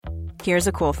Here's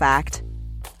a cool fact.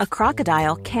 A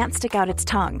crocodile can't stick out its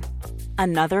tongue.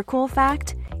 Another cool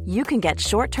fact, you can get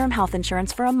short-term health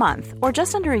insurance for a month or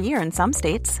just under a year in some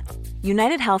states.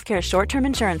 United Healthcare short-term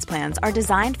insurance plans are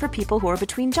designed for people who are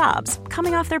between jobs,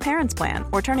 coming off their parents' plan,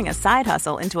 or turning a side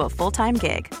hustle into a full-time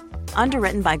gig.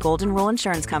 Underwritten by Golden Rule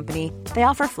Insurance Company, they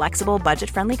offer flexible,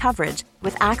 budget-friendly coverage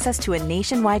with access to a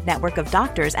nationwide network of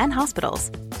doctors and hospitals.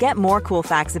 Get more cool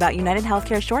facts about United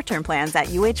Healthcare short-term plans at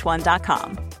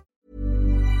uh1.com.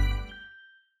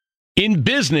 In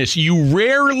business, you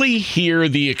rarely hear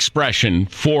the expression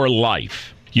 "for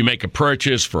life." You make a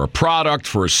purchase for a product,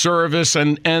 for a service,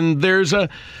 and there's a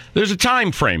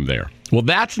time frame there. Well,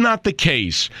 that's not the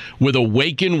case with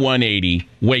Awaken 180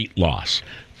 weight loss.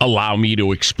 Allow me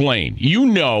to explain. You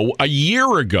know, a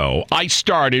year ago, I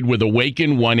started with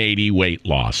Awaken 180 weight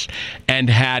loss and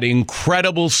had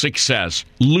incredible success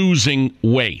losing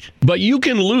weight. But you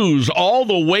can lose all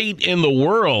the weight in the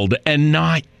world and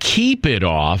not keep it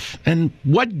off. And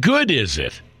what good is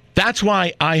it? That's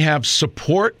why I have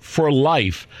support for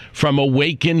life from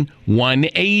Awaken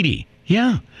 180.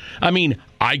 Yeah. I mean,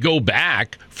 I go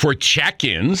back for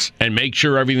check-ins and make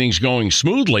sure everything's going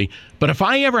smoothly. But if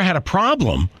I ever had a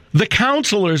problem, the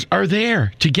counselors are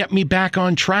there to get me back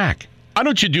on track. Why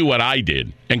don't you do what I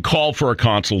did and call for a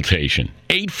consultation?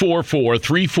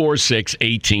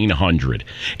 844-346-1800.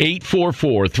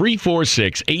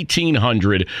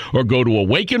 844-346-1800 or go to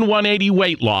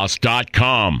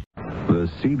awaken180weightloss.com. The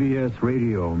CBS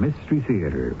Radio Mystery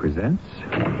Theater presents...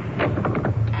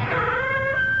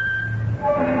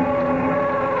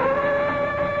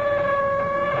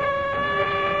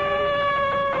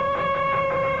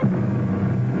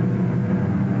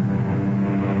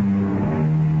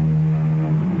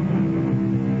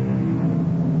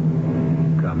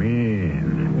 Come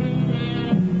in.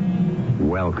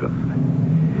 Welcome.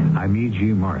 I'm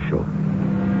E.G. Marshall.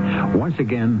 Once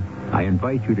again, I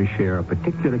invite you to share a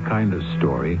particular kind of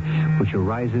story which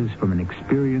arises from an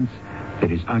experience that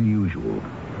is unusual.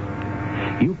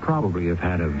 You probably have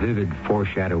had a vivid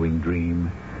foreshadowing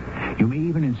dream. You may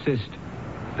even insist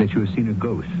that you have seen a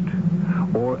ghost,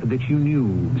 or that you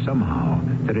knew somehow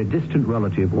that a distant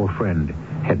relative or friend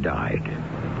had died.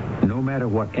 No matter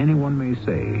what anyone may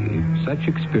say, such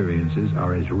experiences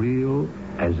are as real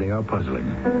as they are puzzling.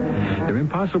 They're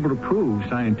impossible to prove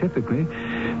scientifically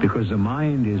because the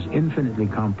mind is infinitely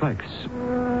complex.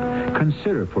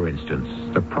 Consider, for instance,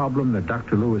 the problem that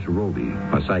Dr. Louis Roby,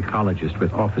 a psychologist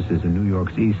with offices in New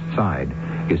York's East Side,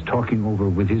 is talking over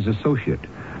with his associate,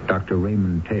 Dr.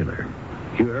 Raymond Taylor.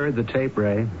 You heard the tape,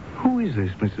 Ray. Who is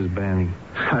this Mrs. Banning?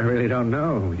 I really don't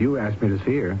know. You asked me to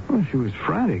see her. Well, she was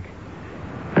frantic.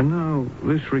 And now,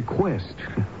 this request.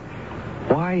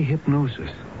 Why hypnosis?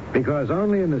 Because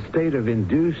only in a state of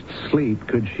induced sleep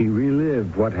could she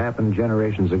relive what happened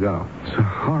generations ago. It's a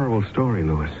horrible story,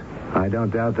 Louis. I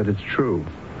don't doubt that it's true.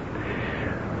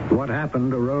 What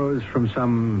happened arose from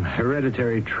some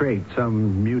hereditary trait,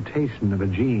 some mutation of a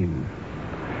gene.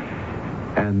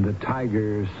 And the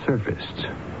tiger surfaced.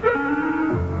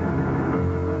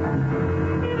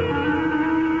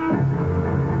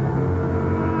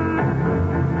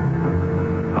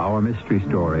 Our mystery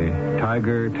story,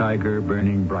 Tiger, Tiger,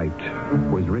 Burning Bright,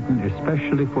 was written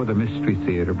especially for the Mystery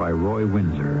Theater by Roy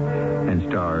Windsor and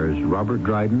stars Robert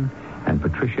Dryden and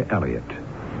Patricia Elliott.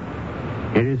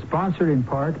 It is sponsored in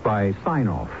part by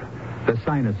Sign-Off, the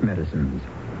sinus medicines.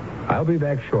 I'll be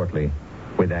back shortly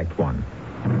with Act One.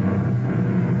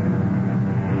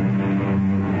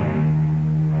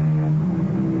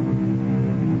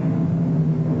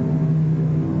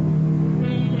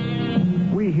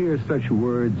 We hear such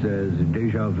words as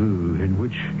déjà vu, in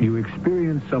which you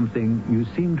experience something you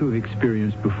seem to have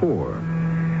experienced before,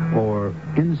 or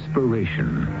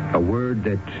inspiration, a word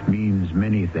that means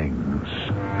many things,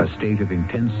 a state of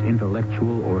intense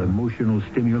intellectual or emotional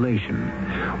stimulation,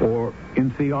 or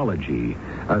in theology,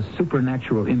 a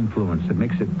supernatural influence that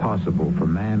makes it possible for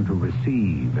man to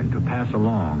receive and to pass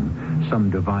along some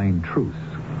divine truth,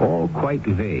 all quite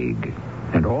vague,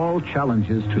 and all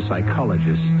challenges to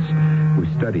psychologists who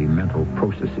study mental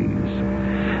processes.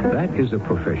 That is a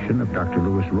profession of Dr.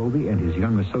 Louis Roby and his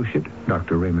young associate,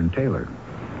 Dr. Raymond Taylor.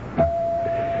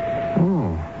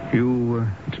 Oh, you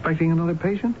expecting another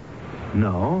patient?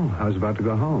 No, I was about to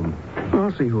go home.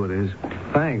 I'll see who it is.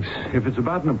 Thanks. If it's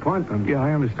about an appointment... Yeah,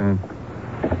 I understand.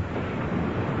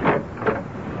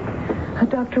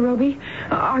 Dr. Roby?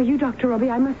 Are you Dr. Roby?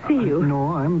 I must see you.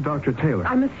 No, I'm Dr. Taylor.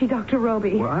 I must see Dr.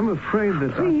 Roby. Well, I'm afraid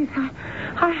that... Please,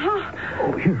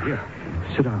 Oh, here.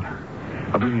 Sit down.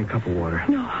 I'll bring you a cup of water.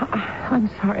 No, I'm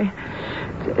sorry.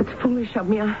 It's foolish of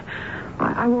me.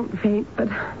 I won't faint, but...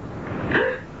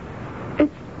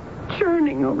 It's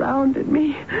churning around in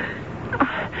me.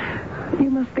 You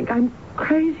must think I'm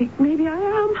crazy. Maybe I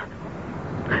am.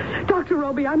 Dr.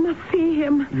 Roby, I must see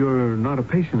him. You're not a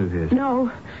patient of his?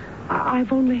 No.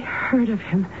 I've only heard of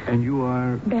him. And you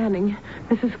are? Banning.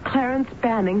 Mrs. Clarence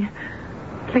Banning.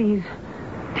 Please,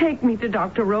 take me to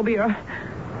Dr. Roby, or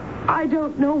I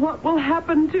don't know what will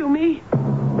happen to me.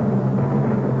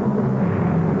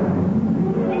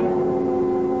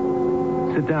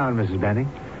 Sit down, Mrs. Banning.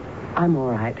 I'm all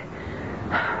right.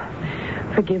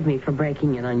 Forgive me for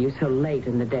breaking in on you so late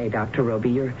in the day, Dr. Roby.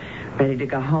 You're ready to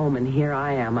go home, and here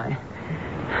I am.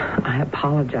 I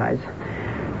apologize.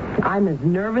 I'm as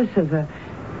nervous as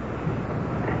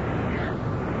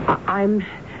I'm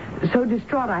so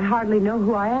distraught I hardly know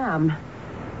who I am.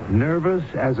 Nervous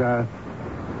as a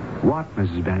what,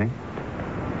 Mrs. Banning?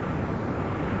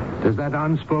 Does that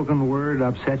unspoken word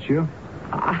upset you?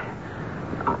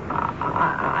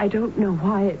 I don't know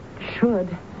why it should.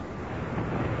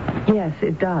 Yes,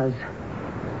 it does.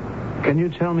 Can you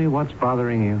tell me what's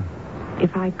bothering you?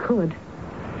 If I could,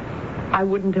 I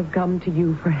wouldn't have come to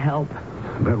you for help.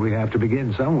 But we have to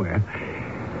begin somewhere.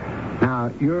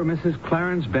 Now, you're Mrs.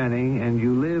 Clarence Banning, and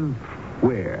you live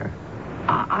where?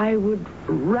 I would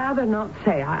rather not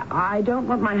say. I don't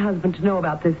want my husband to know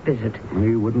about this visit.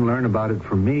 You wouldn't learn about it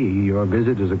from me. Your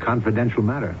visit is a confidential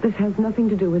matter. This has nothing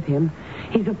to do with him.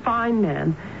 He's a fine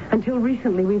man. Until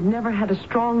recently, we've never had a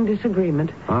strong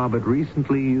disagreement. Ah, but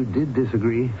recently you did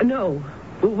disagree. No,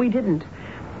 we didn't.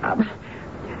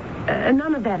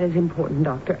 None of that is important,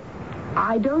 Doctor.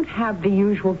 I don't have the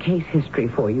usual case history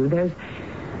for you.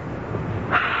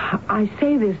 I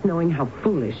say this knowing how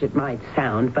foolish it might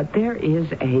sound, but there is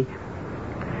a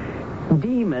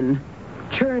demon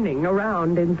churning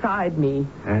around inside me.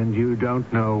 And you don't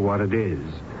know what it is.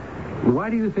 Why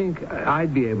do you think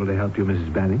I'd be able to help you,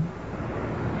 Mrs. Banning?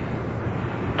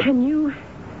 Can you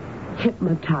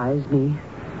hypnotize me?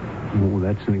 Oh,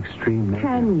 that's an extreme measure.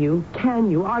 Can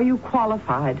you? Are you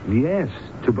qualified? Yes,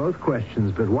 to both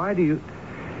questions, but why do you...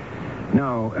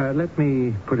 No, let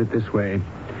me put it this way.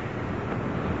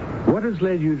 What has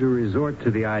led you to resort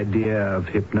to the idea of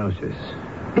hypnosis?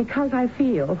 Because I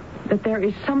feel that there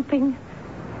is something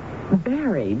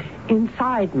buried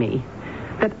inside me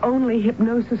that only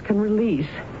hypnosis can release.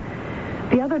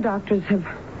 The other doctors have...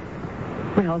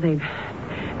 Well, they've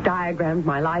diagrammed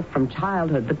my life from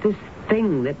childhood, but this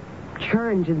thing that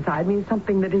churns inside me is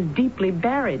something that is deeply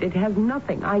buried. It has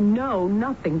nothing, I know,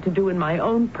 nothing to do in my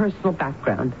own personal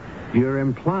background. You're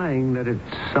implying that it's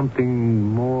something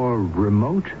more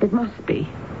remote? It must be.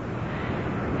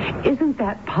 Isn't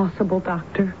that possible,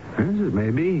 Doctor? Yes, it may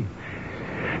be.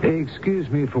 Excuse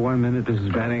me for 1 minute,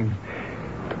 Mrs. Banning.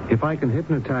 If I can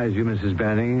hypnotize you, Mrs.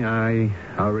 Banning,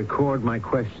 I'll record my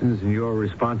questions and your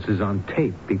responses on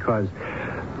tape because...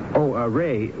 Oh,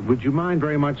 Ray, would you mind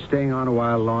very much staying on a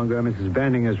while longer? Mrs.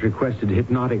 Banning has requested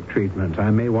hypnotic treatment.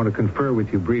 I may want to confer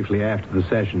with you briefly after the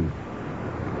session.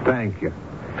 Thank you.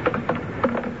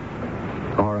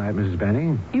 All right, Mrs.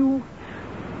 Banning. You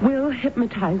will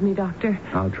hypnotize me, Doctor.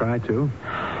 I'll try to.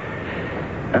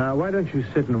 Why don't you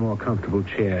sit in a more comfortable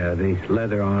chair, the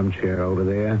leather armchair over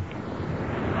there?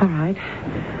 All right.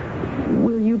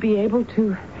 Will you be able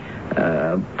to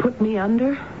put me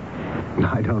under?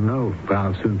 I don't know, but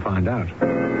I'll soon find out.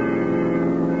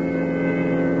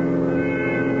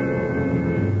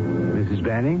 Mrs.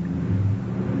 Banning?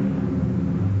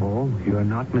 Oh, you're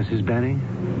not Mrs. Banning?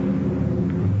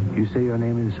 You say your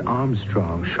name is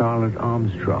Armstrong, Charlotte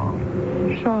Armstrong.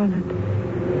 Charlotte.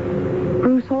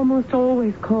 Bruce almost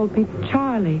always called me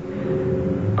Charlie.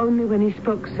 Only when he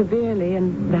spoke severely,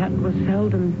 and that was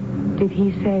seldom, did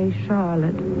he say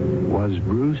Charlotte. Was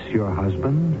Bruce your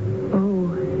husband?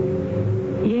 Oh,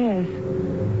 yes.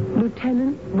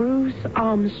 Lieutenant Bruce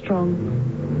Armstrong.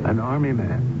 An army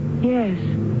man? Yes.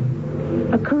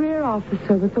 A career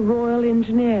officer with the Royal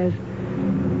Engineers.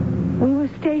 We were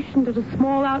stationed at a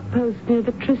small outpost near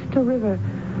the Trista River,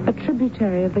 a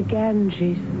tributary of the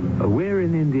Ganges. Where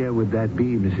in India would that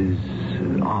be, Mrs.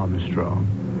 Armstrong?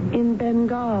 In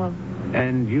Bengal.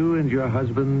 And you and your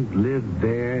husband lived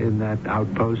there in that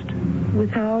outpost?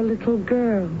 With our little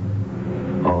girl.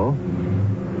 Oh?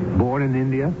 Born in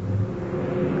India?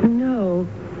 No.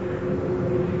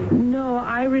 No,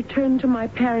 I returned to my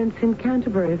parents in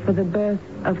Canterbury for the birth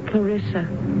of Clarissa.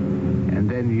 And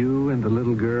then you and the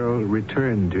little girl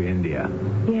returned to India?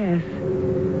 Yes.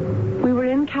 We were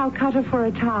in Calcutta for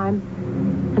a time,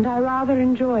 and I rather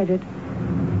enjoyed it.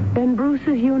 Then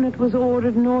Bruce's unit was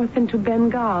ordered north into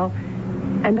Bengal,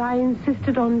 and I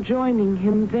insisted on joining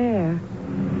him there.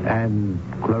 And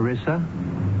Clarissa?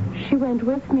 She went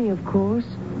with me, of course.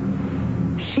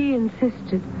 She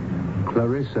insisted.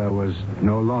 Clarissa was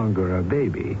no longer a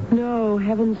baby. No,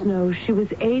 heavens no. She was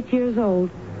 8 years old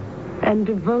and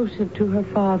devoted to her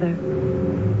father.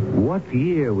 What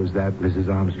year was that, Mrs.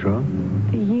 Armstrong?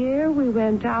 The year we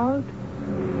went out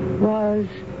was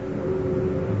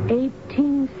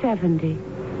 1870.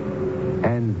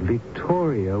 And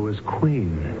Victoria was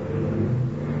queen.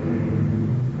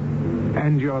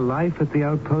 And your life at the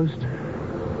outpost?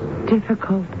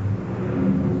 Difficult.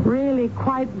 Really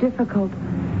quite difficult.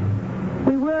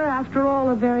 We were, after all,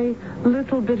 a very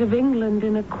little bit of England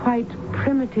in a quite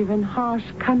primitive and harsh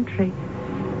country.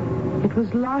 It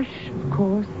was lush, of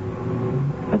course,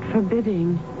 but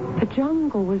forbidding. The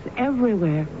jungle was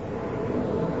everywhere.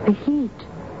 The heat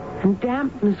and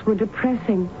dampness were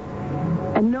depressing,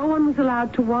 and no one was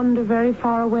allowed to wander very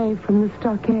far away from the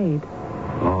stockade.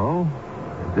 Oh?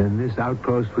 Then this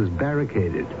outpost was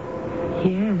barricaded.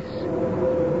 Yes.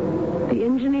 The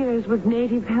engineers, with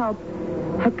native help,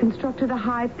 had constructed a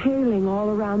high paling all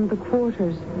around the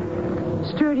quarters.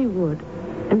 Sturdy wood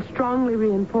and strongly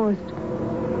reinforced.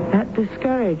 That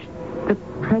discouraged the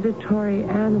predatory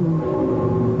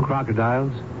animals.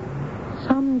 Crocodiles?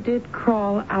 Some did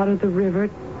crawl out of the river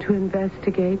to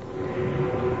investigate,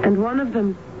 and one of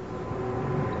them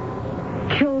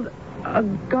killed a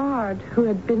guard who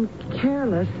had been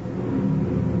careless.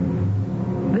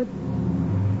 The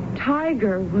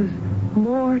tiger was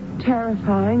more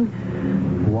terrifying.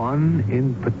 One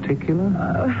in particular?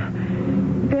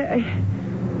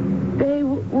 They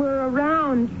were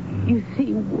around, you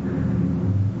see.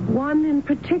 One in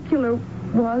particular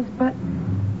was, but...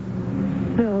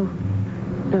 No,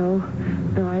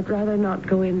 I'd rather not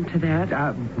go into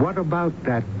that. What about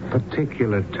that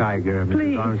particular tiger, Mrs.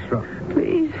 Please, Armstrong?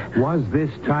 please. Was this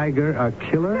tiger a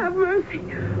killer? Have mercy.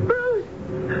 Bruce!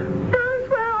 Bruce,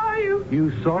 where are you?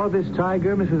 You saw this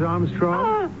tiger, Mrs.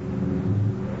 Armstrong?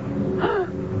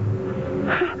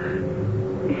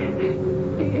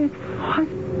 It was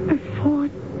before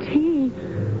tea.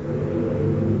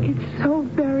 It's so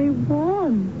very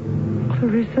warm,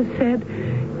 Clarissa said.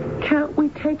 Can't we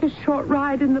take a short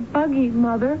ride in the buggy,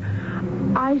 Mother?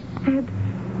 I said,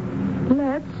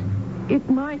 let's. It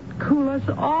might cool us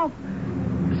off.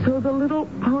 So the little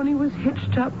pony was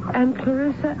hitched up, and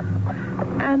Clarissa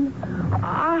and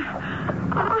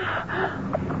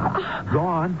Go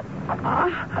on.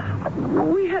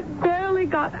 we had barely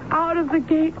got out of the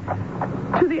gate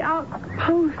to the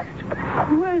outpost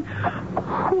when...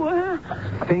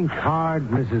 Think hard,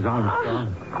 Mrs.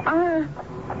 Armstrong.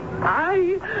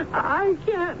 I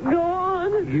can't go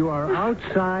on. You are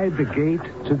outside the gate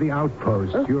to the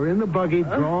outpost. You're in the buggy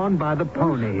drawn by the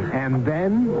pony. And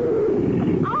then...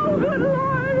 Oh, good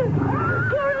Lord!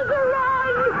 Clarissa,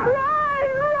 run! Run!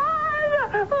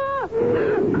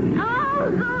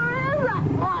 Oh, Clarissa!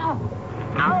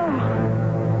 Oh.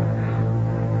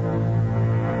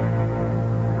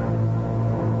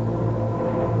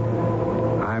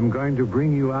 I'm going to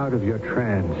bring you out of your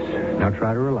trance. Now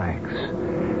try to relax.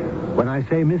 When I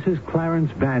say Mrs.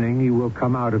 Clarence Banning, you will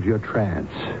come out of your trance.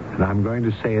 And I'm going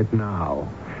to say it now.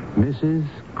 Mrs.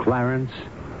 Clarence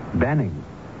Banning.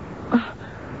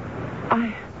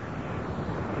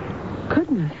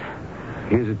 Goodness.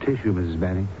 Here's a tissue, Mrs.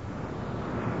 Banning.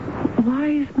 Why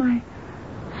is my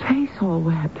face all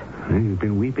wet? You've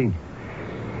been weeping.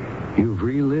 You've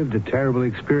relived a terrible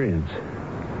experience.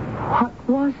 What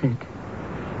was it?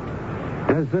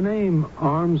 Does the name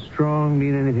Armstrong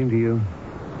mean anything to you?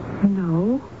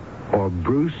 No. Or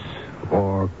Bruce?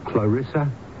 Or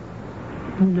Clarissa?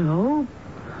 No.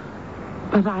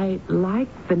 But I like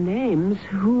the names.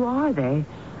 Who are they?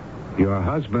 Your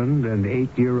husband and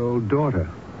 8-year-old daughter.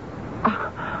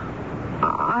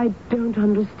 I don't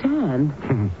understand.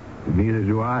 Neither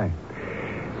do I.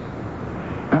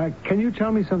 Can you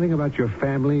tell me something about your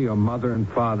family, your mother and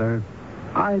father?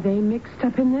 Are they mixed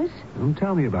up in this?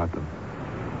 Tell me about them.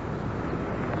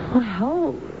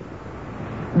 Well,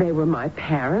 they were my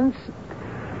parents.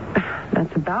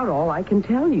 That's about all I can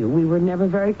tell you. We were never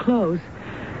very close.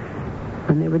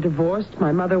 When they were divorced,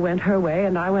 my mother went her way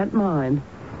and I went mine.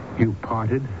 You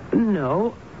parted?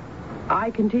 No. I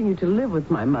continued to live with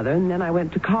my mother, and then I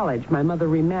went to college. My mother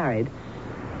remarried.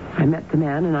 I met the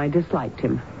man, and I disliked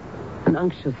him. An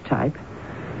unctuous type.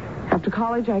 After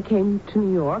college, I came to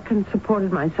New York and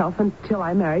supported myself until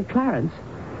I married Clarence.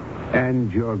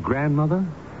 And your grandmother?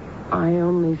 I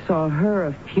only saw her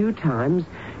a few times.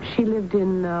 She lived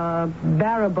in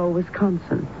Baraboo,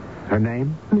 Wisconsin. Her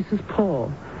name? Mrs.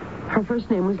 Paul. Her first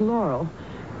name was Laurel.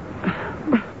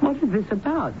 What is this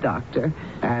about, Doctor?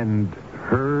 And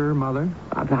her mother?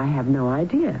 I have no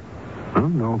idea. Oh,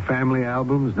 no family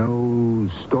albums, no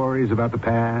stories about the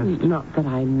past? Not that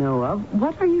I know of.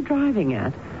 What are you driving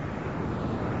at?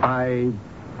 I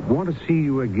want to see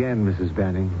you again, Mrs.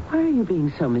 Banning. Why are you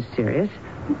being so mysterious?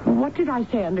 What did I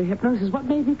say under hypnosis? What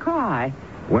made me cry?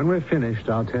 When we're finished,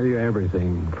 I'll tell you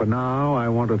everything. For now, I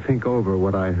want to think over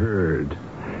what I heard.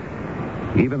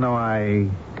 Even though I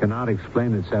cannot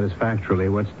explain it satisfactorily,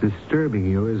 what's disturbing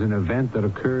you is an event that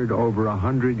occurred over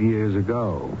 100 years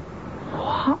ago.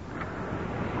 What?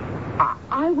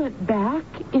 I went back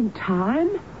in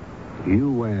time?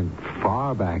 You went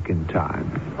far back in time.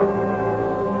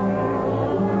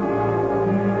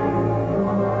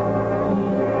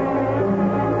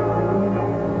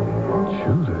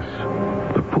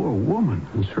 Judith, the poor woman.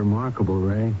 It's remarkable,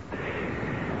 Ray.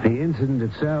 The incident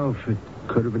itself, it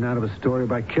could have been out of a story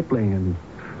by Kipling, and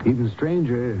even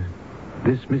stranger,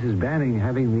 this Mrs. Banning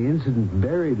having the incident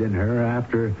buried in her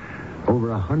after over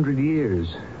 100 years.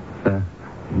 The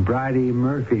Bridie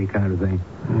Murphy kind of thing.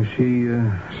 She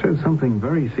said something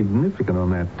very significant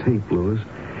on that tape, Louis.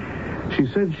 She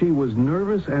said she was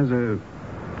nervous as a...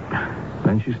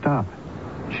 Then she stopped.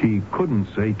 She couldn't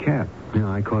say cat. Yeah,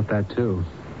 I caught that, too.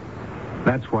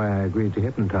 That's why I agreed to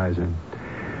hypnotize her.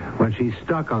 When she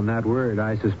stuck on that word,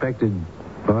 I suspected,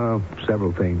 well,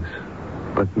 several things.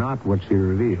 But not what she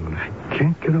revealed. I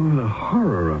can't get over the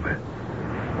horror of it.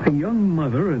 A young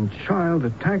mother and child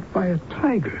attacked by a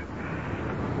tiger.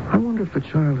 I wonder if the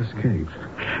child escaped.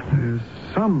 There's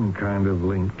some kind of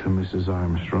link to Mrs.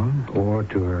 Armstrong. Or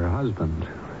to her husband.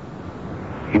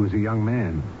 He was a young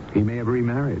man. He may have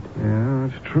remarried. Yeah,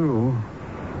 that's true.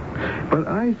 But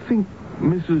I think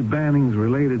Mrs. Banning's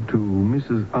related to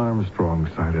Mrs. Armstrong's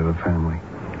side of the family.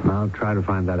 I'll try to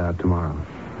find that out tomorrow.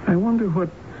 I wonder what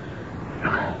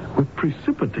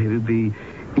precipitated the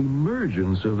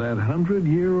emergence of that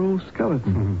 100-year-old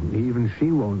skeleton. Even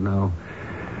she won't know.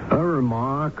 A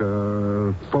remark,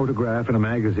 a photograph in a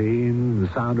magazine, the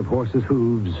sound of horses'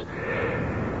 hooves.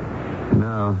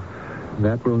 No,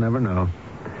 that we'll never know.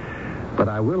 But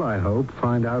I will, I hope,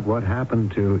 find out what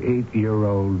happened to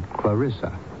 8-year-old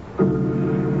Clarissa.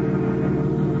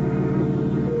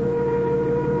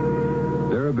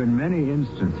 There have been many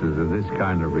instances of this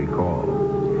kind of recall.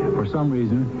 For some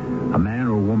reason, a man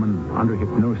or woman under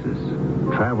hypnosis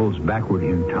travels backward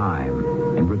in time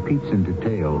and repeats in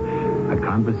detail a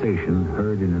conversation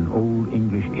heard in an old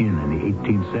English inn in the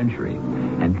 18th century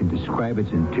and can describe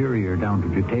its interior down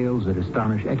to details that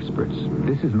astonish experts.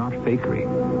 This is not fakery.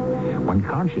 When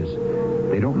conscious,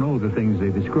 they don't know the things they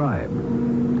describe.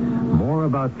 More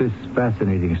about this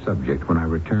fascinating subject when I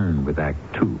return with Act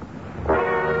 2.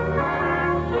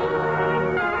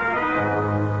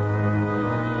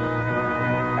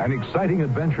 An exciting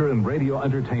adventure in radio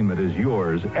entertainment is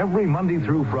yours every Monday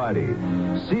through Friday.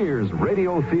 Sears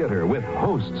Radio Theater with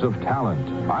hosts of talent.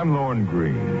 I'm Lorne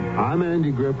Green. I'm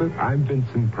Andy Griffith. I'm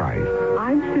Vincent Price.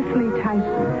 I'm Cicely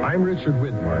Tyson. I'm Richard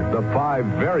Whitmark. The 5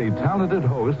 very talented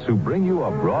hosts who bring you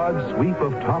a broad sweep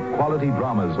of top-quality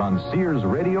dramas on Sears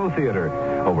Radio Theater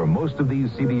over most of these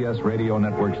CBS radio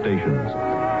network stations.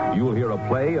 You'll hear a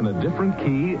play in a different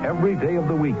key every day of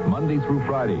the week, Monday through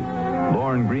Friday.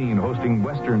 Lorne Green hosting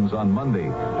westerns on Monday.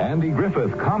 Andy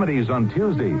Griffith, comedies on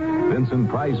Tuesday. Vincent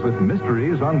Price with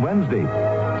mysteries on Wednesday.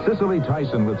 Cicely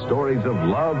Tyson with stories of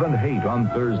love and hate on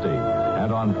Thursday.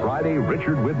 And on Friday,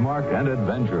 Richard Whitmark and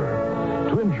adventure.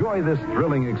 To enjoy this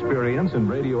thrilling experience in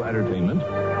radio entertainment,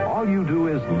 all you do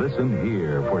is listen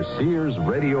here for Sears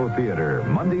Radio Theater,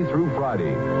 Monday through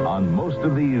Friday, on most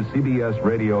of these CBS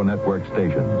radio network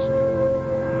stations.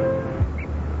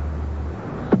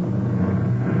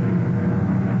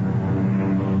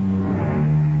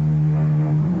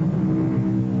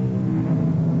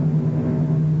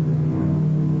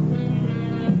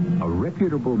 A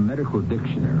reputable medical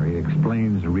dictionary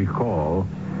explains recall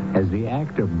as the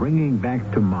act of bringing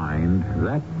back to mind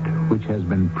that which has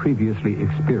been previously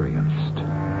experienced.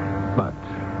 But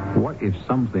what if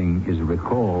something is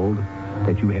recalled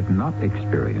that you have not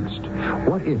experienced?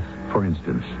 What if, for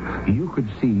instance, you could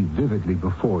see vividly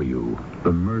before you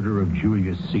the murder of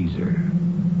Julius Caesar?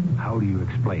 How do you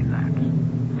explain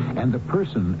that? And the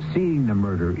person seeing the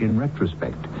murder in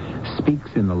retrospect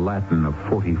speaks in the Latin of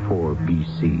 44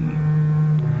 B.C.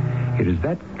 It is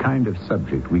that kind of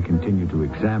subject we continue to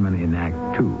examine in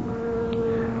Act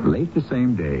 2. Late the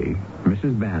same day,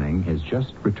 Mrs. Banning has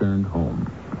just returned home.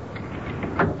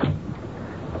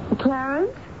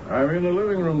 Clarence? I'm in the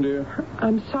living room, dear.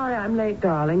 I'm sorry I'm late,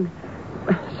 darling.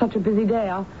 Such a busy day.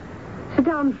 I'll sit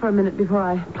down for a minute before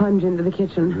I plunge into the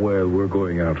kitchen. Well, we're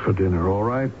going out for dinner, all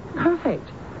right? Perfect.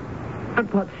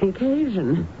 But what's the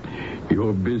occasion?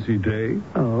 Your busy day.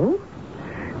 Oh?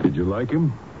 Did you like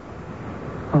him?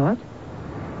 What?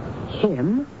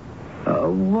 Him?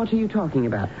 What are you talking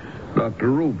about? Dr.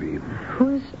 Roby.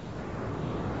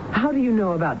 How do you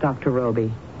know about Dr.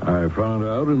 Roby? I found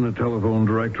out in the telephone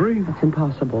directory. That's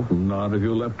impossible. Not if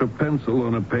you left a pencil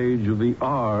on a page of the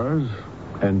R's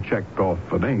and checked off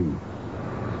a name.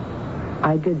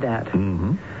 I did that.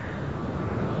 Mm-hmm.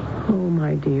 Oh,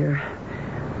 my dear.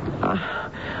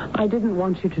 I didn't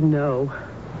want you to know.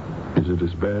 Is it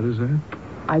as bad as that?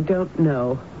 I don't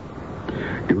know.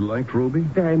 You liked Roby?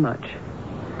 Very much.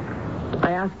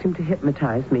 I asked him to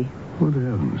hypnotize me. What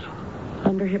heavens?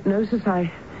 Under hypnosis,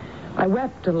 I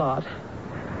wept a lot.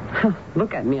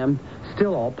 Look at me, I'm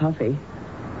still all puffy.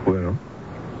 Well?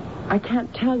 I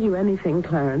can't tell you anything,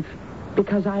 Clarence,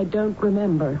 because I don't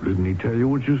remember. Didn't he tell you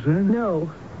what you said?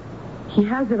 No. He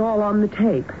has it all on the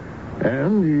tape.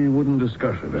 And he wouldn't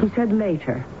discuss it, He said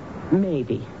later.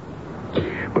 Maybe.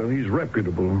 Well, he's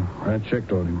reputable. I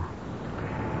checked on him.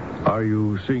 Are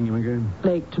you seeing him again?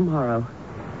 Late tomorrow.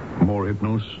 More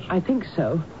hypnosis? I think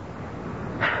so.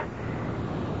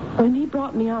 When he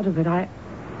brought me out of it, I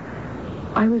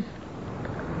was...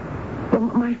 Well,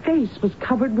 my face was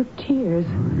covered with tears.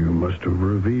 You must have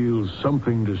revealed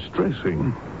something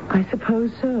distressing. I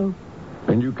suppose so.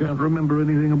 And you can't remember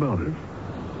anything about it?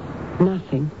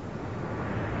 Nothing.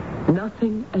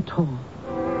 Nothing at all.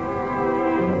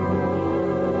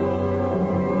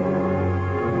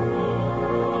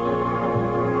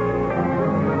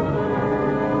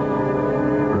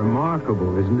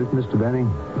 Remarkable, isn't it, Mr. Benning?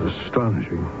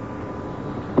 Astonishing.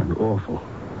 And awful.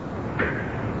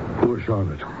 Poor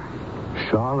Charlotte.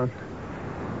 Charlotte?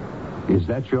 Is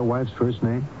that your wife's first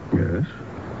name? Yes.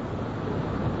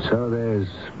 So there's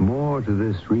more to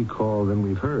this recall than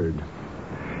we've heard.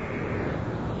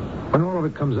 When all of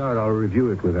it comes out, I'll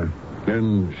review it with her.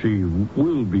 And she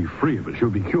will be free of it. She'll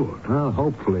be cured. Well,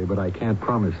 hopefully, but I can't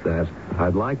promise that.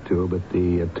 I'd like to, but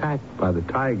the attack by the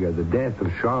tiger, the death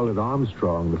of Charlotte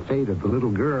Armstrong, the fate of the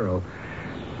little girl,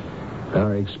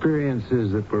 are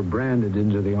experiences that were branded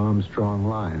into the Armstrong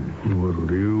line. Well,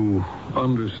 do you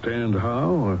understand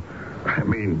how? I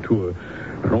mean, to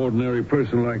an ordinary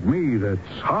person like me,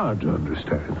 that's hard to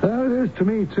understand. Well, it is to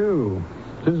me, too.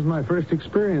 This is my first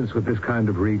experience with this kind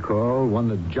of recall, one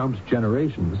that jumps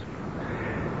generations.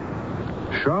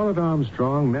 Charlotte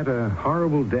Armstrong met a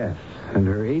horrible death, and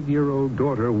her 8-year-old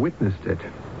daughter witnessed it.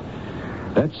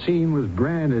 That scene was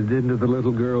branded into the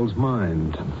little girl's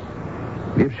mind.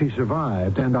 If she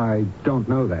survived, and I don't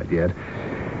know that yet,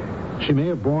 she may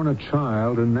have borne a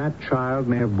child, and that child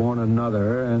may have borne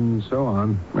another, and so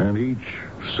on. And each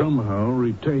somehow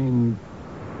retained...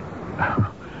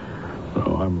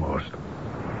 Oh, I'm lost.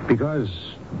 Because,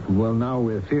 well, now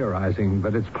we're theorizing,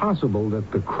 but it's possible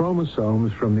that the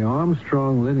chromosomes from the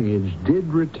Armstrong lineage did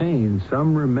retain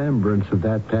some remembrance of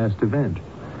that past event.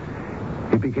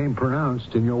 It became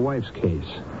pronounced in your wife's case.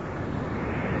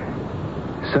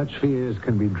 Such fears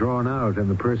can be drawn out and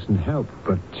the person helped,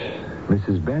 but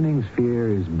Mrs. Benning's fear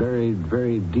is buried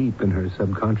very deep in her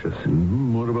subconscious.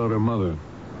 Mm-hmm. What about her mother?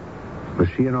 Was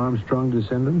she an Armstrong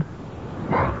descendant?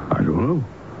 I don't know.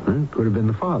 It could have been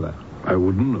the father. I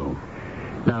wouldn't know.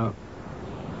 Now,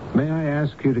 may I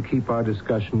ask you to keep our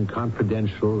discussion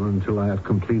confidential until I have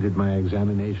completed my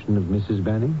examination of Mrs.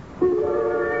 Benning?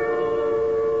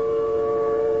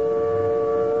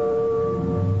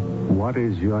 What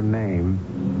is your name?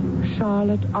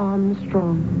 Charlotte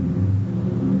Armstrong.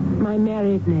 My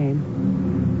married name.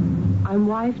 I'm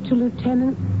wife to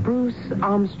Lieutenant Bruce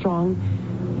Armstrong,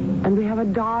 and we have a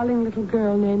darling little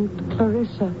girl named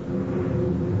Clarissa.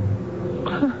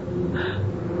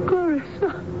 Clarissa.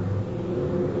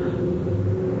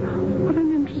 What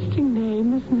an interesting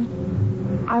name, isn't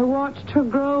it? I watched her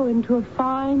grow into a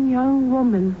fine young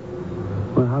woman.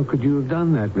 Well, how could you have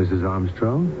done that, Mrs.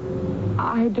 Armstrong?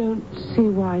 I don't see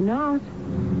why not.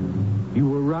 You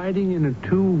were riding in a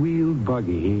two-wheeled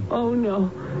buggy. Oh, no.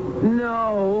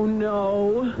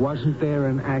 No. Wasn't there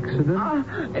an accident?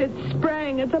 It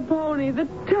sprang at the pony, the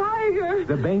tiger.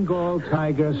 The Bengal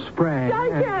tiger sprang. I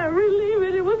can't believe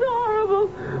it. It was horrible.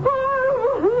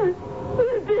 Horrible.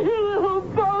 The dear little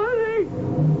pony.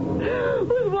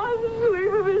 With one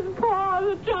sweep of his paw,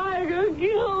 the tiger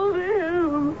killed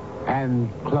him. And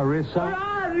Clarissa?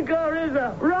 Run,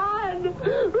 Clarissa. Run. Run.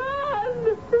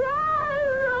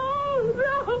 Oh,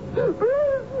 no.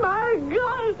 Bruce, my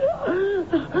God.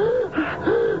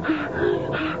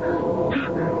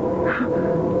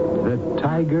 The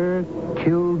tiger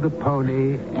killed the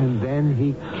pony, and then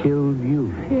he killed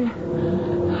you.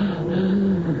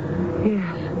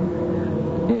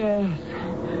 Yes.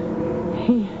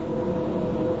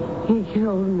 He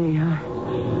killed me.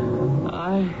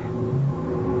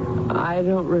 I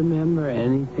don't remember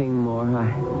anything more.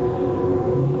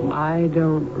 I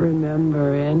don't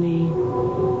remember any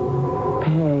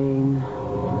pain.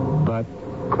 But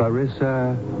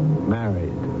Clarissa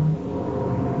married.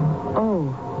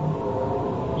 Oh,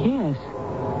 yes.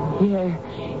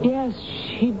 Yes,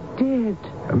 she did.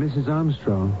 Mrs.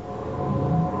 Armstrong,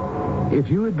 if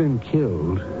you had been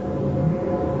killed,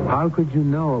 how could you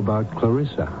know about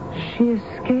Clarissa? She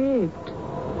escaped.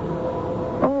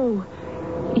 Oh,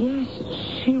 yes,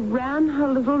 she ran her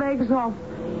little legs off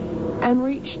and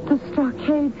reached the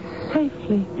stockade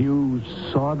safely. You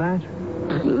saw that?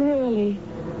 Clearly.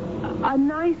 A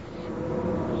nice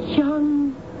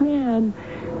young man,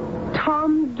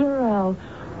 Tom Durrell,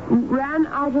 ran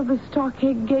out of the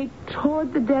stockade gate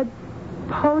toward the dead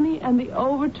pony and the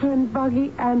overturned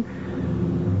buggy and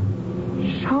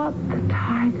shot the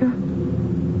tiger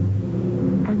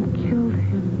and killed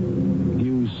him.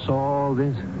 You saw all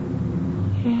this?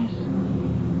 Yes.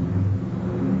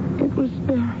 It was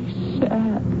very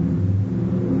sad.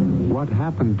 What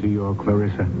happened to your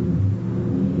Clarissa?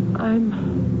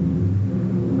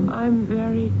 I'm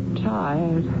very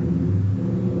tired.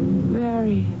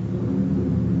 Very,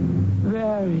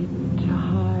 very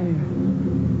tired.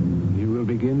 You will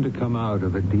begin to come out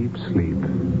of a deep sleep.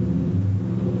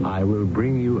 I will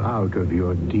bring you out of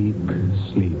your deep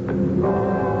sleep.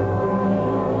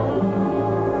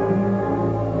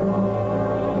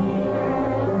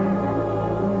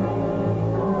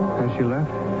 Has she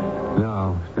left?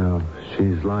 No.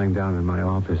 She's lying down in my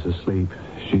office asleep.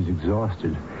 She's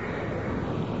exhausted.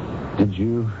 Did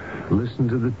you listen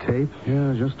to the tape?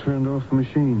 Yeah, I just turned off the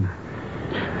machine.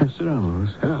 Sit down,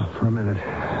 Louis. Yeah, for a minute.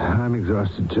 I'm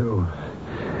exhausted, too.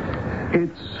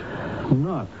 It's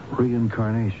not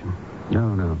reincarnation.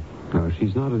 No.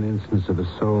 She's not an instance of a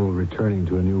soul returning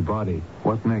to a new body.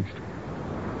 What next?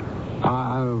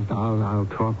 I'll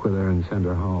talk with her and send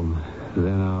her home.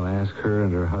 Then I'll ask her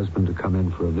and her husband to come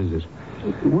in for a visit.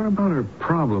 What about her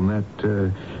problem,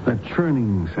 that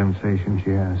churning sensation she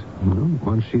has? Well,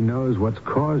 once she knows what's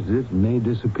caused it, it may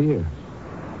disappear.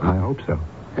 I hope so.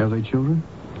 Have they children?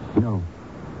 No.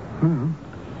 Well,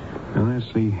 and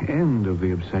that's the end of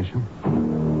the obsession.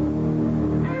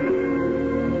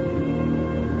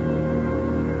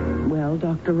 Well,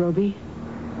 Dr. Roby?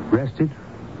 Rested?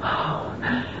 Oh,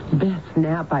 best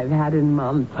nap I've had in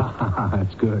months.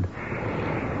 That's good.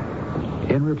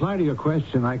 In reply to your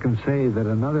question, I can say that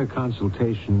another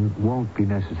consultation won't be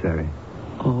necessary.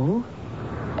 Oh?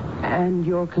 And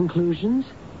your conclusions?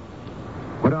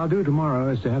 What I'll do tomorrow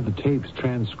is to have the tapes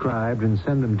transcribed and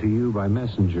send them to you by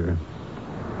messenger.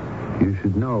 You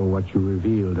should know what you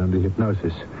revealed under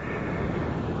hypnosis.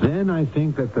 Then I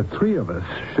think that the three of us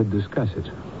should discuss it.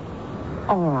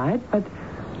 All right, but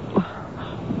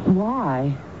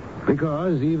why?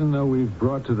 Because even though we've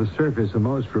brought to the surface a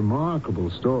most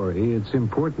remarkable story, it's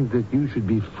important that you should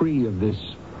be free of this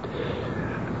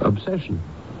obsession.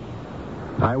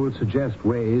 I will suggest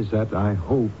ways that I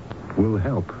hope will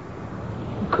help.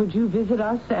 Could you visit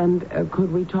us and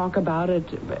could we talk about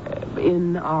it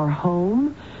in our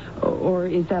home? Or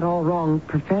is that all wrong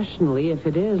professionally if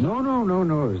it is? No.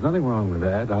 There's nothing wrong with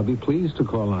that. I'll be pleased to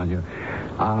call on you.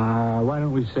 Why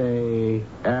don't we say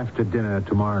after dinner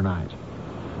tomorrow night?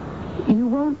 You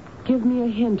won't give me a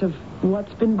hint of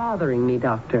what's been bothering me,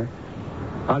 Doctor.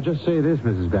 I'll just say this,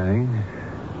 Mrs. Banning.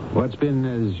 What's been,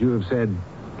 as you have said,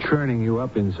 churning you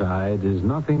up inside is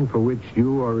nothing for which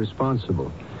you are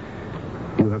responsible.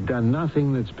 You have done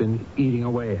nothing that's been eating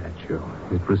away at you.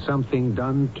 It was something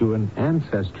done to an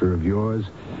ancestor of yours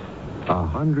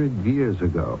 100 years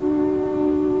ago.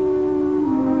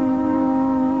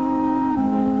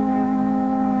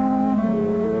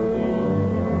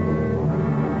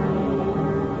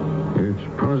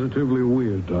 It's positively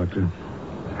weird, Doctor.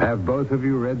 Have both of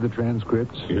you read the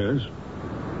transcripts? Yes.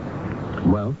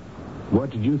 Well, what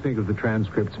did you think of the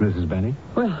transcripts, Mrs. Benny?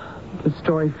 Well, the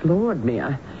story floored me.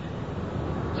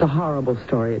 It's a horrible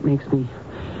story. It makes me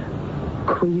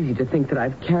queasy to think that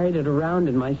I've carried it around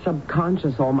in my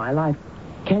subconscious all my life.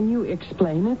 Can you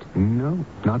explain it? No,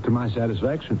 not to my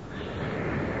satisfaction.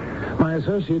 My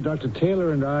associate, Dr.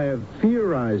 Taylor, and I have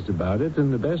theorized about it,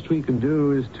 and the best we can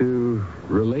do is to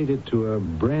relate it to a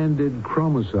branded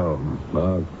chromosome.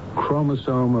 A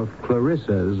chromosome of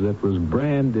Clarissa's that was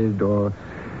branded or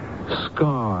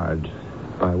scarred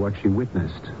by what she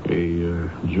witnessed. A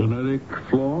genetic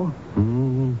flaw?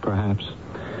 Perhaps.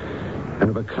 And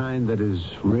of a kind that is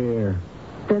rare.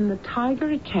 Then the tiger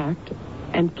attacked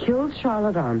and killed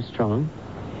Charlotte Armstrong,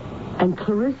 and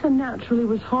Clarissa naturally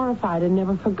was horrified and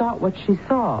never forgot what she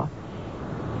saw.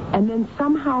 And then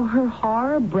somehow her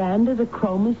horror branded a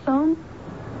chromosome?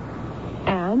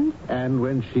 And And? And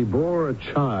when she bore a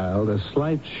child, a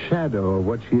slight shadow of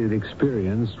what she had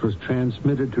experienced was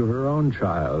transmitted to her own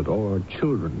child or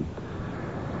children.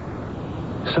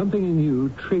 Something in you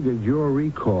triggered your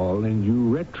recall, and you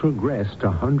retrogressed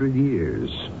 100 years.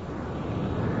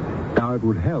 Now, it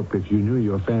would help if you knew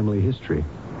your family history.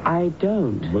 I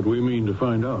don't. But we mean to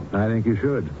find out. I think you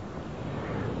should.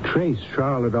 Trace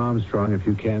Charlotte Armstrong, if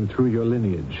you can, through your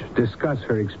lineage. Discuss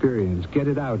her experience. Get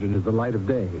it out into the light of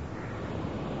day.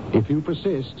 If you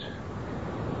persist,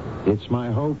 it's my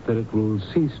hope that it will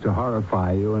cease to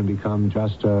horrify you and become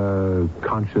just a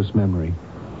conscious memory.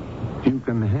 You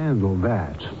can handle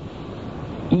that.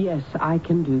 Yes, I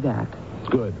can do that.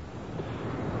 Good.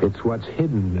 It's what's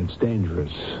hidden that's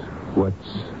dangerous.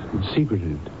 What's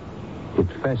secreted. It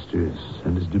festers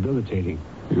and is debilitating.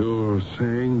 You're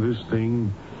saying this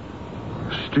thing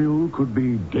still could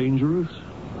be dangerous?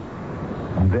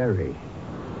 Very.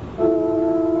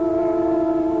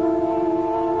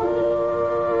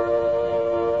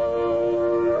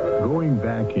 Going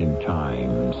back in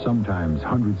time, sometimes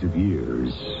hundreds of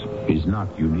years, is not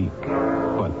unique,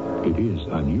 but it is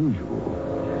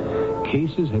unusual.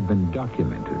 Cases have been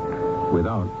documented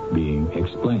without being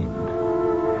explained.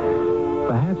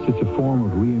 Perhaps it's a form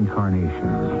of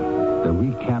reincarnation, the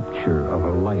recapture of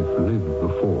a life lived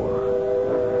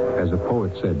before. As a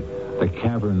poet said, the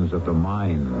caverns of the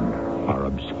mind are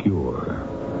obscure,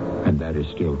 and that is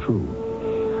still true.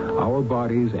 Our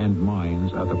bodies and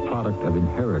minds are the product of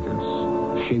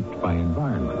inheritance, shaped by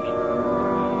environment.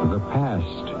 The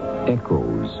past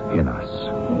echoes in us.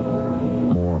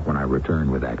 More when I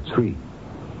return with Act 3.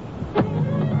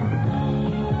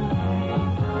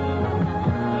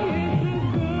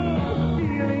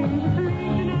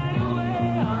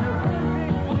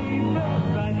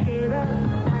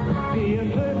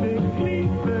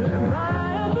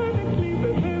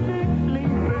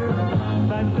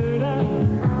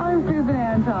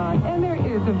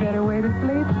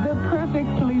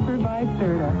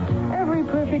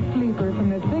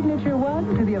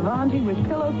 With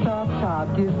Pillow Soft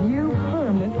Top gives you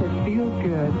firmness that feels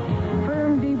good.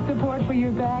 Firm, deep support for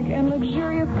your back and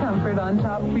luxurious comfort on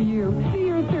top for you. See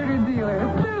your Serta dealer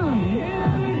soon.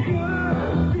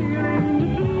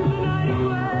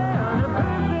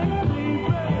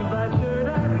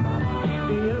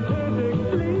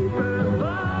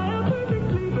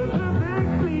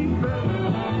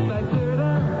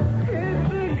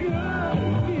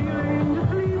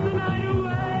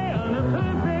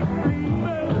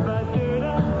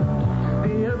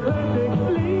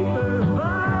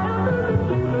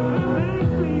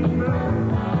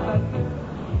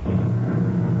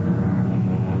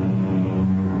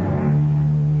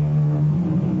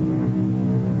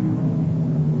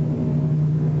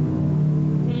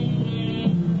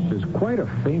 Quite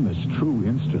a famous true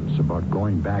instance about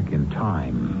going back in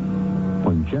time.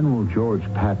 When General George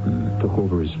Patton took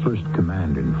over his first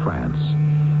command in France,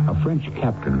 a French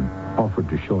captain offered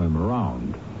to show him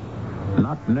around.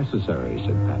 Not necessary,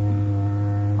 said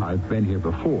Patton. I've been here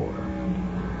before.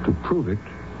 To prove it,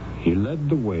 he led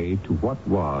the way to what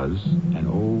was an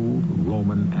old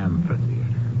Roman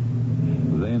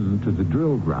amphitheater. Then to the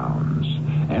drill grounds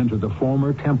and to the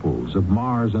former temples of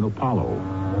Mars and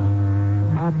Apollo.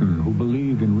 Patton, who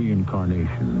believed in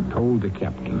reincarnation, told the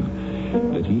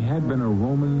captain that he had been a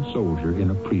Roman soldier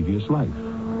in a previous life.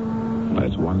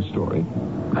 That's one story,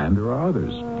 and there are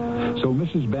others. So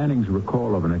Mrs. Banning's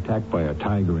recall of an attack by a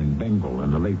tiger in Bengal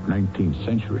in the late 19th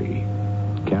century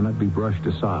cannot be brushed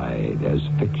aside as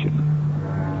fiction.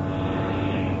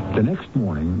 The next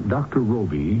morning, Dr.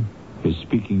 Roby is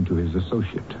speaking to his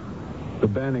associate. The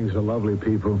Bannings are lovely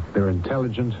people. They're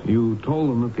intelligent. You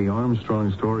told them that the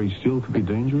Armstrong story still could be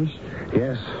dangerous?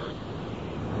 Yes.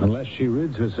 Unless she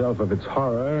rids herself of its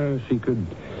horror, she could,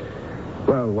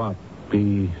 well, what,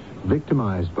 be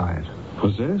victimized by it.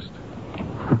 Possessed?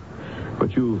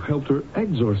 But you helped her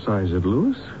exorcise it,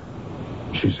 Louis.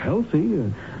 She's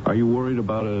healthy. Are you worried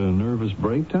about a nervous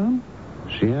breakdown?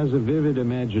 She has a vivid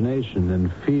imagination,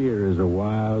 and fear is a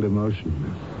wild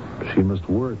emotion. She must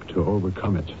work to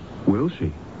overcome it. Will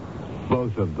she?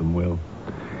 Both of them will.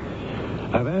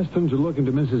 I've asked them to look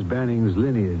into Mrs. Banning's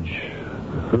lineage.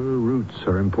 Her roots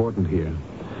are important here.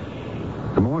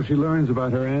 The more she learns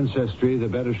about her ancestry, the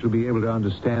better she'll be able to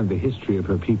understand the history of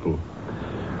her people.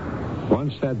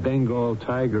 Once that Bengal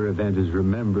tiger event is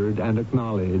remembered and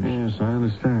acknowledged... Yes, I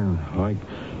understand. Like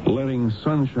letting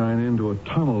sunshine into a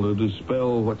tunnel to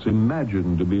dispel what's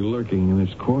imagined to be lurking in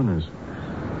its corners.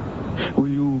 Will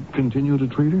you continue to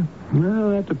treat her?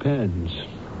 No, that depends.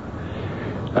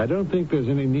 I don't think there's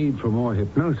any need for more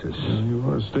hypnosis. You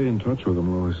ought to stay in touch with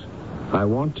them, Louis. I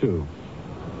want to.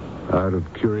 Out of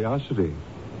curiosity.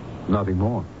 Nothing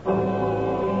more.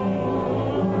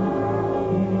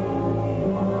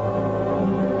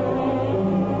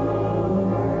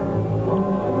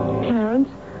 Clarence,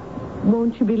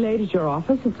 won't you be late at your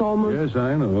office? It's almost... Yes,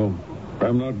 I know.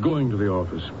 I'm not going to the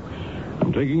office.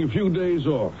 I'm taking a few days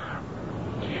off.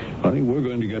 Honey, we're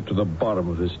going to get to the bottom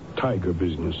of this tiger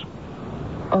business.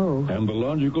 Oh. And the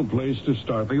logical place to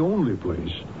start, the only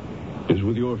place, is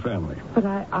with your family. But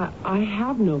I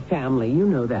have no family. You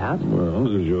know that. Well,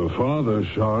 there's your father,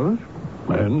 Charlotte,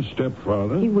 and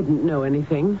stepfather. He wouldn't know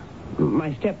anything.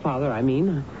 My stepfather, I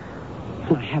mean.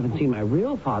 And I haven't seen my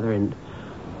real father in,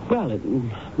 well, it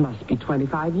must be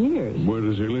 25 years. Where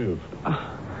does he live?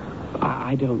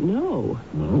 I don't know.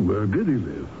 Well, where did he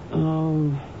live?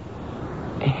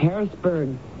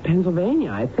 Harrisburg,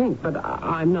 Pennsylvania, I think, but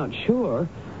I'm not sure.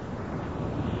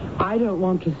 I don't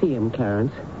want to see him,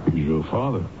 Clarence. He's your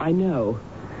father. I know.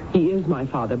 He is my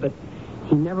father, but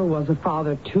he never was a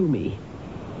father to me.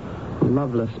 A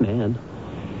loveless man.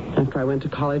 After I went to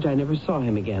college, I never saw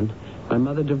him again. My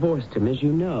mother divorced him, as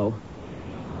you know.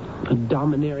 A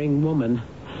domineering woman.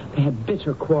 They had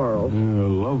bitter quarrels. A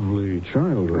lovely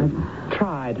childhood. I've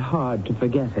tried hard to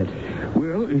forget it.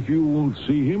 Well, if you won't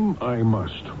see him, I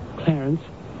must. Clarence,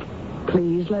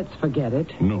 please, let's forget it.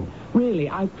 No. Really,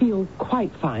 I feel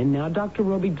quite fine now. Dr.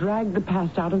 Roby dragged the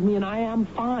past out of me, and I am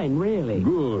fine, really.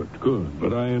 Good.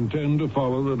 But I intend to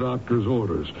follow the doctor's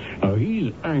orders. Now,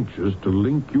 he's anxious to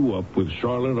link you up with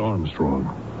Charlotte Armstrong.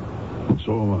 And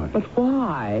so am I. But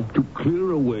why? To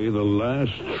clear away the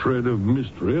last shred of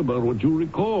mystery about what you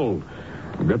recalled.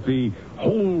 Get the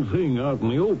whole thing out in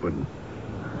the open.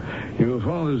 Your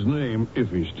father's name, if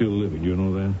he's still living, you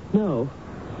know that? No.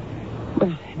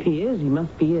 Well, if he is, he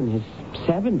must be in his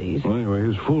 70s. Well, anyway,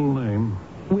 his full name?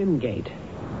 Wingate.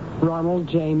 Ronald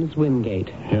James Wingate.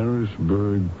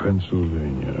 Harrisburg,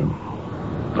 Pennsylvania.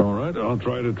 All right, I'll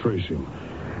try to trace him.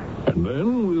 And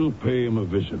then we'll pay him a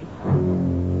visit.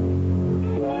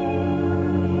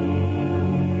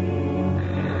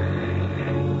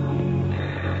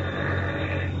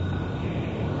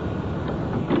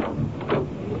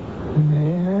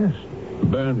 Yes?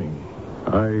 Banning.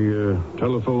 I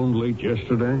telephoned late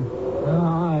yesterday.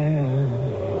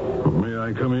 May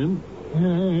I come in?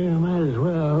 You might as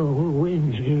well.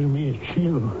 Wind's giving me a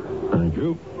chill. Thank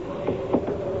you.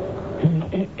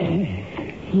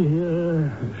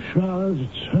 You're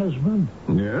Charlotte's husband?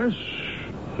 Yes.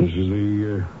 This is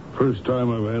the first time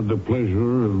I've had the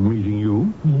pleasure of meeting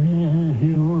you. Yeah,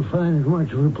 you won't find it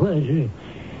much of a pleasure.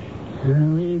 I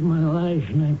lead my life,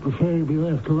 and I prefer to be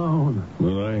left alone.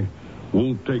 Well, I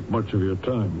won't take much of your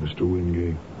time, Mr.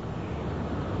 Wingate.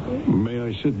 May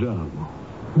I sit down?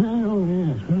 Oh,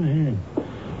 yes, go ahead.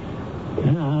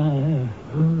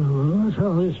 What's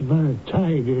all this about a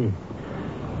tiger?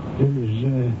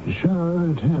 Does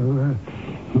Charlotte have a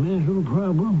mental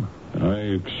problem?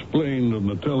 I explained on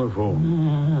the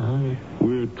telephone.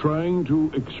 We're trying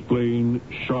to explain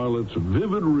Charlotte's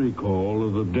vivid recall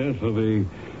of the death of a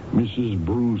Mrs.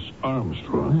 Bruce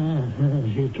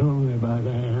Armstrong. She told me about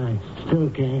that. I still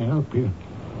can't help you.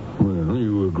 Well,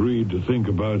 you agreed to think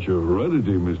about your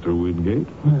heredity, Mr. Wingate.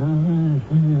 I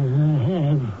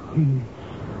have.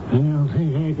 I don't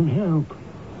think I can help.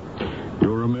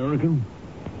 You're American?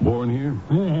 Born here?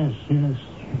 Yes.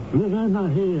 But I'm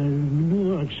not here.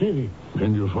 New York City.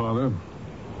 And your father?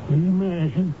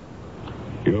 American.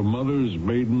 Your mother's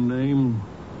maiden name?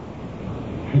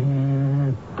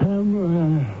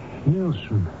 Pamela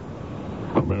Nelson.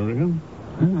 American?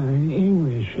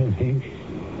 English, I think.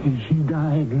 She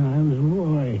died when I was a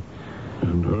boy.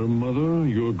 And her mother,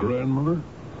 your grandmother?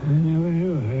 I never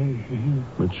knew her.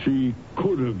 But she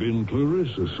could have been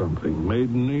Clarissa something.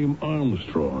 Maiden name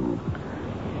Armstrong.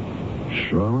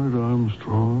 Charlotte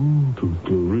Armstrong to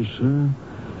Clarissa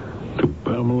to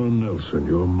Pamela Nelson,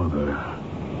 your mother.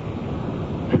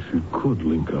 If you could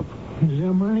link up. Is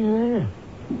there money there?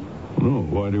 No,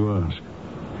 why do you ask?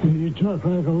 You talk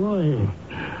like a lawyer.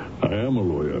 I am a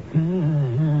lawyer.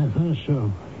 I thought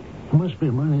so. Must be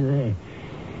money there.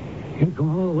 You come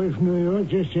all the way from New York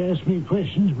just to ask me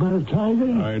questions about a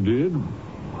tiger? I did.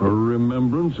 A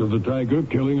remembrance of the tiger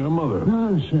killing her mother.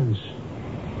 Nonsense.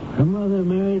 Her mother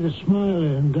married a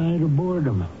smiler and died of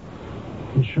boredom.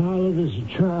 And Charlotte, as a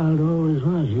child, always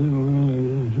was a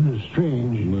little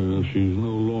strange. Well, she's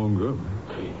no longer,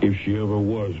 if she ever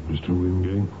was, Mr.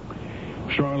 Wingate.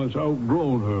 Charlotte's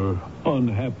outgrown her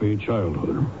unhappy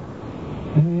childhood.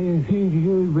 I think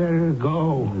you'd better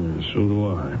go. Yes, so do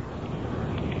I.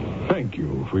 Thank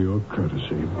you for your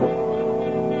courtesy.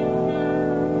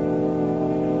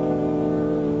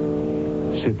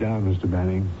 Sit down, Mr.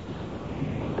 Banning.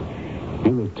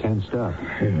 You look tensed up.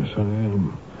 Yes, I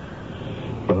am.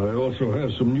 But I also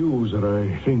have some news that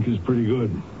I think is pretty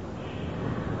good.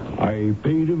 I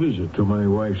paid a visit to my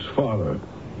wife's father.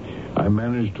 I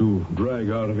managed to drag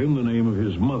out of him the name of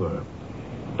his mother,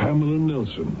 Pamela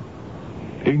Nelson.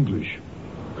 English.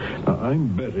 Now,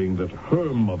 I'm betting that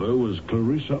her mother was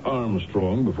Clarissa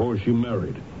Armstrong before she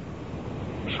married.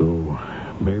 So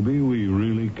maybe we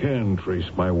really can trace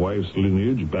my wife's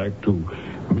lineage back to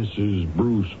Mrs.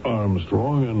 Bruce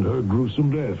Armstrong and her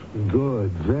gruesome death.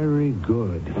 Good, very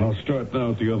good. I'll start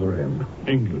now at the other end,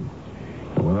 England.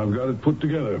 And when I've got it put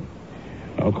together,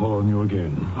 I'll call on you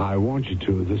again. I want you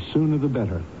to. The sooner the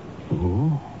better.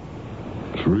 Oh?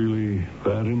 It's really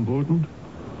that important?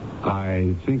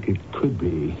 I think it could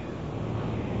be.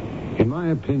 In my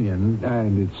opinion,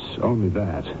 and it's only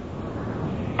that,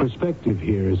 perspective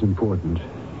here is important.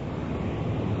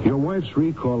 Your wife's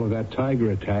recall of that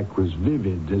tiger attack was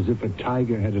vivid, as if a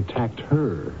tiger had attacked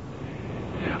her.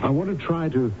 I want to try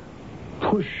to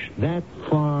push that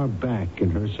far back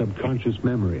in her subconscious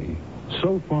memory,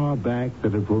 so far back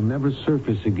that it will never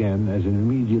surface again as an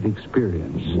immediate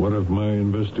experience. What if my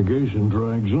investigation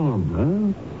drags on?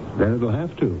 Well, then it'll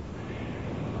have to.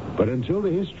 But until the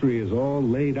history is all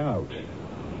laid out,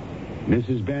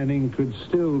 Mrs. Banning could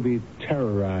still be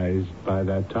terrorized by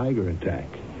that tiger attack.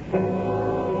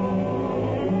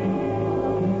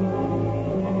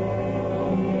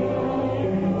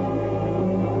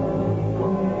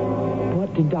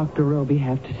 What did Dr. Roby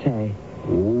have to say?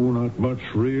 Oh, not much,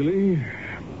 really.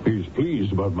 He's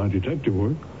pleased about my detective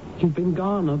work. You've been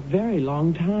gone a very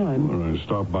long time. Well, I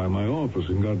stopped by my office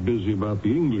and got busy about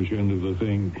the English end of the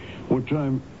thing. What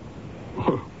time?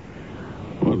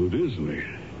 Well, it is late.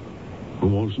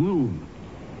 Almost noon.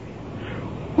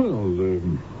 Well,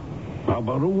 how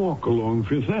about a walk along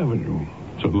Fifth Avenue?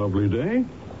 It's a lovely day.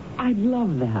 I'd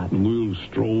love that. We'll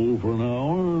stroll for an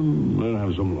hour and then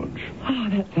have some lunch. Oh,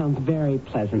 that sounds very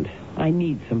pleasant. I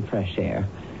need some fresh air.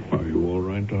 Are you all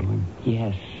right, darling?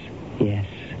 Yes, yes.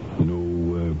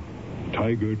 No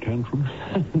tiger tantrums?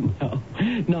 No,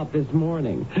 not this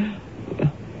morning.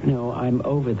 No, I'm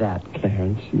over that,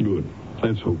 Clarence. Good.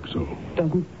 Let's hope so.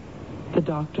 Doesn't the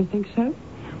doctor think so?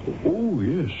 Oh,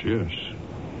 yes, yes.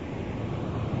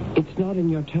 It's not in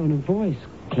your tone of voice,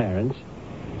 Clarence.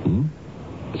 Hmm?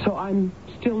 So I'm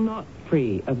still not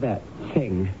free of that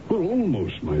thing. Well,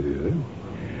 almost, my dear.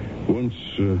 Once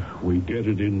we get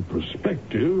it in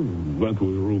perspective, that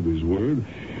was Ruby's word,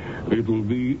 it will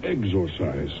be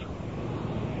exorcised.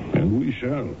 And we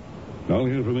shall. I'll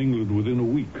hear from England within a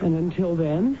week. And until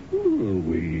then? Well,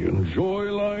 we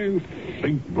enjoy life,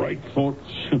 think bright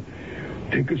thoughts,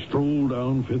 take a stroll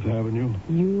down Fifth Avenue.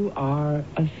 You are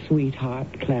a sweetheart,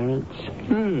 Clarence.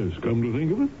 Yes, come to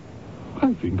think of it,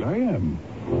 I think I am.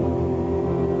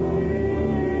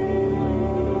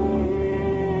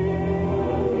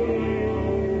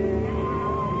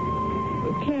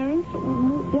 Clarence,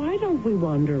 why don't we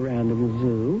wander around in the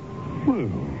zoo?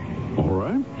 Well, all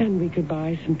right. And we could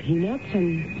buy some peanuts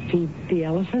and feed the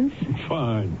elephants.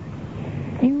 Fine.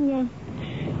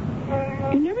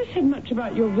 You never said much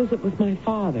about your visit with my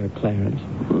father, Clarence.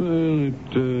 Well, it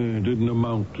didn't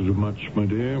amount to much, my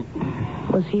dear.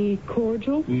 Was he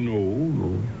cordial?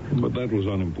 No. But that was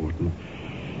unimportant.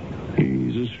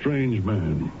 He's a strange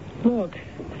man. Look,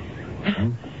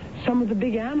 some of the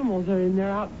big animals are in their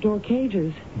outdoor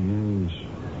cages. Yes.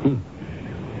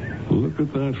 Look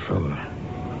at that fella.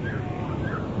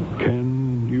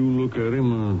 Can you look at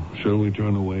him, or shall we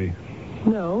turn away?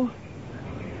 No.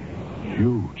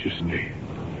 Huge, isn't he?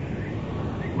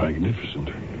 Magnificent.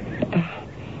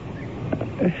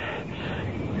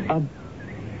 A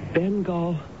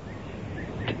Bengal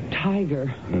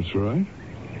tiger. That's right.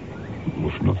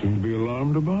 With nothing to be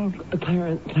alarmed about?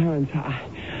 Clarence,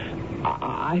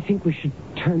 I think we should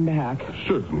turn back.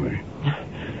 Certainly.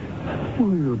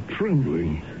 Oh, you're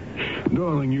trembling.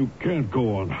 Darling, you can't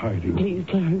go on hiding. Please,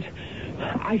 Clarence.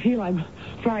 I feel I'm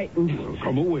frightened. Well,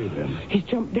 come away, then. He's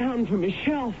jumped down from his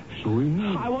shelf. So he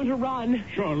has. I want to run.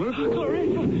 Charlotte?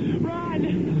 Clarissa,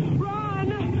 run!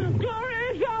 Run!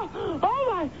 Clarissa! Oh,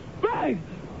 my leg!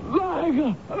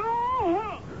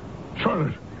 Oh!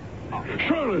 Charlotte!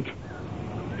 Charlotte!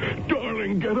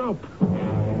 Darling, get up!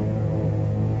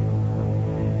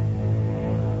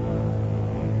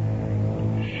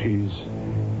 She's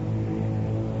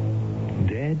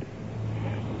dead?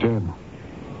 Dead.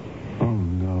 Oh,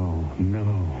 no.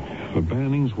 The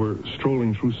Bannings were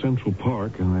strolling through Central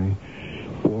Park, and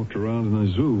they walked around in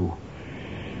the zoo.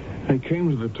 They came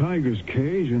to the tiger's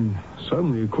cage, and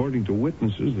suddenly, according to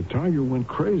witnesses, the tiger went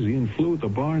crazy and flew at the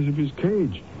bars of his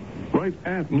cage, right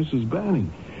at Mrs.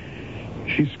 Banning.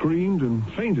 She screamed and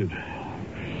fainted.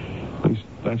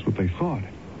 That's what they thought.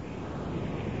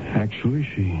 Actually,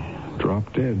 she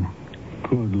dropped dead.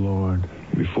 Good Lord.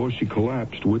 Before she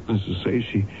collapsed, witnesses say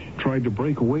she tried to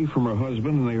break away from her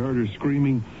husband, and they heard her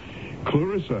screaming,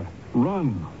 "Clarissa,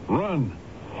 run, run."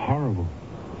 Horrible.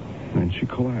 And she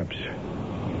collapsed.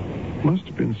 Must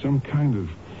have been some kind of,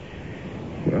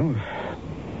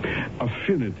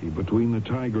 affinity between the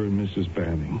tiger and Mrs.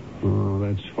 Banning. Oh,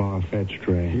 that's far-fetched,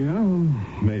 Ray. Yeah,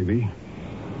 maybe.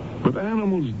 But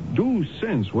animals do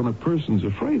sense when a person's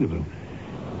afraid of them.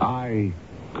 I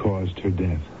caused her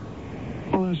death.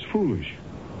 Well, that's foolish.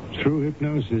 Through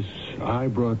hypnosis, I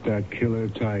brought that killer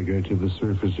tiger to the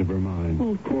surface of her mind.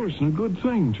 Well, of course, and a good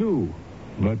thing, too.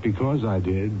 But because I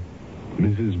did,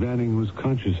 Mrs. Banning was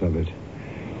conscious of it.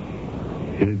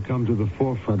 It had come to the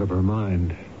forefront of her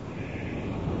mind.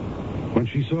 When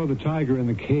she saw the tiger in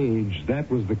the cage, that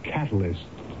was the catalyst.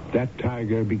 That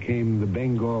tiger became the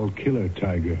Bengal killer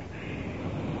tiger.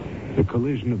 The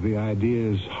collision of the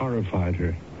ideas horrified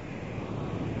her.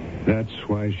 That's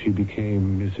why she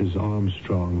became Mrs.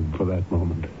 Armstrong for that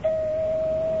moment.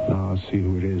 Now I'll see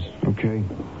who it is. Okay.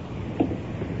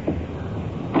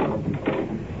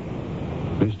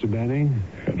 Mr. Banning?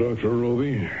 Dr.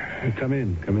 Roby? Come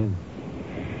in.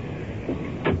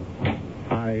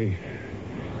 I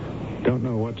don't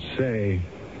know what to say.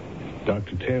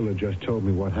 Dr. Taylor just told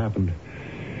me what happened.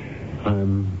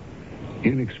 I'm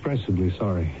inexpressibly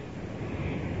sorry.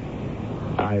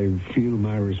 I feel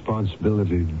my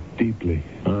responsibility deeply.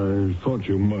 I thought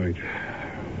you might.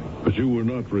 But you were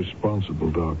not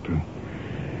responsible, Doctor.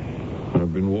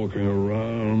 I've been walking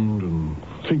around and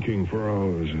thinking for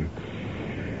hours.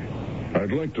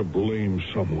 I'd like to blame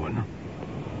someone.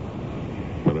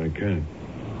 But I can't.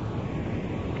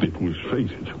 It was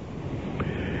fated.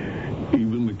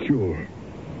 Even the cure.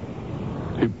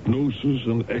 Hypnosis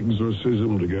and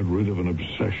exorcism to get rid of an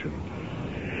obsession.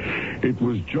 It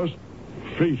was just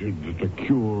fated that the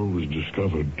cure was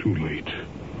discovered too late.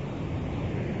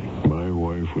 My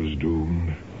wife was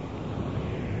doomed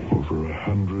over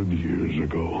 100 years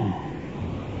ago.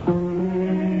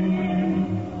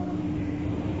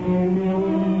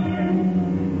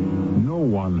 No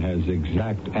one has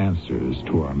exact answers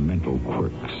to our mental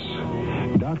quirks.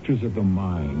 Doctors of the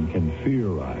mind can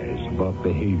theorize about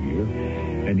behavior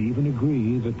and even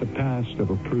agree that the past of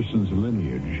a person's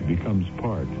lineage becomes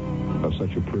part of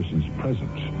such a person's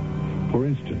present. For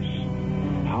instance,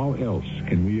 how else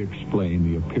can we explain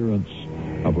the appearance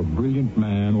of a brilliant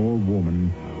man or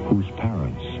woman whose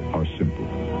parents are simple?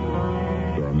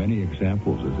 There are many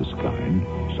examples of this kind,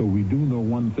 so we do know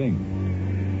one thing.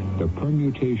 The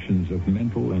permutations of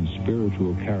mental and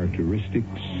spiritual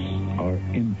characteristics are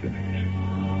infinite.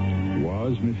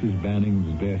 Was Mrs.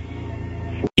 Banning's death...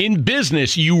 In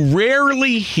business, you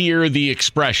rarely hear the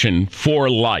expression "for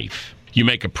life." You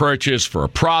make a purchase for a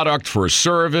product, for a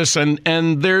service, and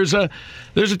there's a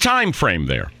time frame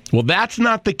there. Well, that's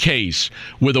not the case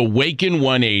with Awaken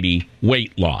 180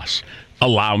 weight loss.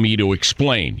 Allow me to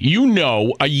explain. You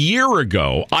know, a year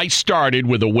ago, I started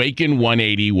with Awaken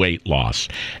 180 weight loss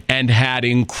and had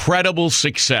incredible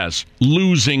success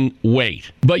losing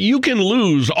weight. But you can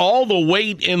lose all the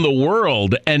weight in the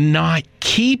world and not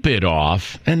keep it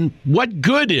off. And what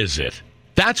good is it?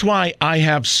 That's why I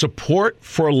have support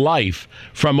for life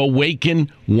from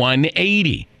Awaken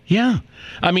 180. Yeah.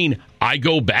 I mean, I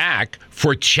go back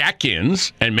for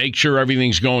check-ins and make sure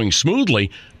everything's going smoothly.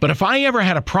 But if I ever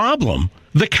had a problem,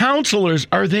 the counselors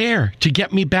are there to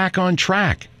get me back on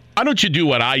track. Why don't you do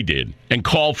what I did and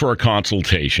call for a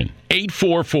consultation?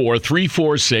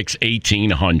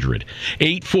 844-346-1800.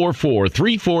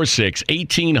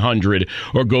 844-346-1800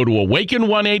 or go to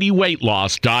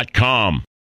awaken180weightloss.com.